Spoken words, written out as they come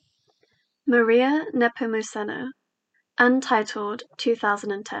Maria Nepomuceno Untitled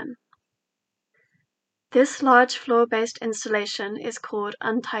 2010. This large floor-based installation is called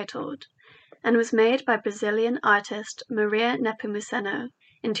Untitled and was made by Brazilian artist Maria Nepomuceno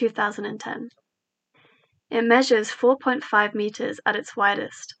in 2010. It measures 4.5 meters at its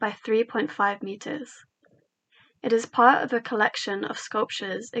widest by 3.5 meters. It is part of a collection of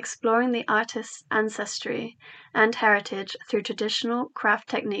sculptures exploring the artist's ancestry and heritage through traditional craft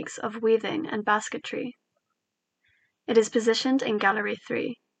techniques of weaving and basketry. It is positioned in Gallery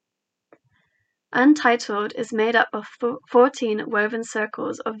 3. Untitled is made up of 14 woven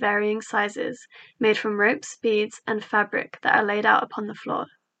circles of varying sizes made from ropes, beads, and fabric that are laid out upon the floor.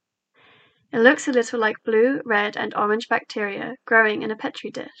 It looks a little like blue, red, and orange bacteria growing in a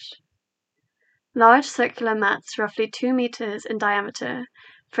petri dish. Large circular mats roughly 2 meters in diameter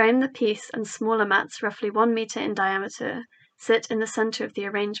frame the piece, and smaller mats roughly 1 meter in diameter sit in the center of the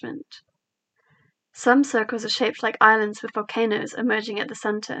arrangement. Some circles are shaped like islands with volcanoes emerging at the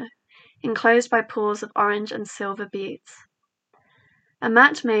center, enclosed by pools of orange and silver beads. A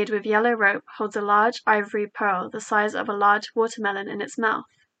mat made with yellow rope holds a large ivory pearl the size of a large watermelon in its mouth.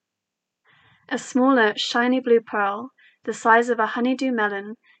 A smaller, shiny blue pearl, the size of a honeydew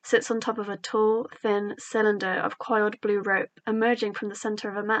melon, sits on top of a tall, thin cylinder of coiled blue rope emerging from the center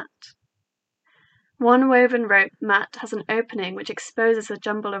of a mat. One woven rope mat has an opening which exposes a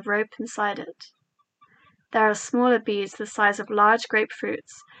jumble of rope inside it. There are smaller beads the size of large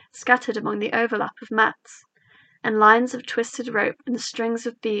grapefruits scattered among the overlap of mats, and lines of twisted rope and strings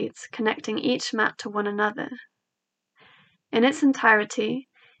of beads connecting each mat to one another. In its entirety,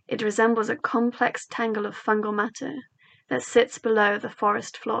 it resembles a complex tangle of fungal matter that sits below the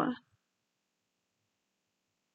forest floor.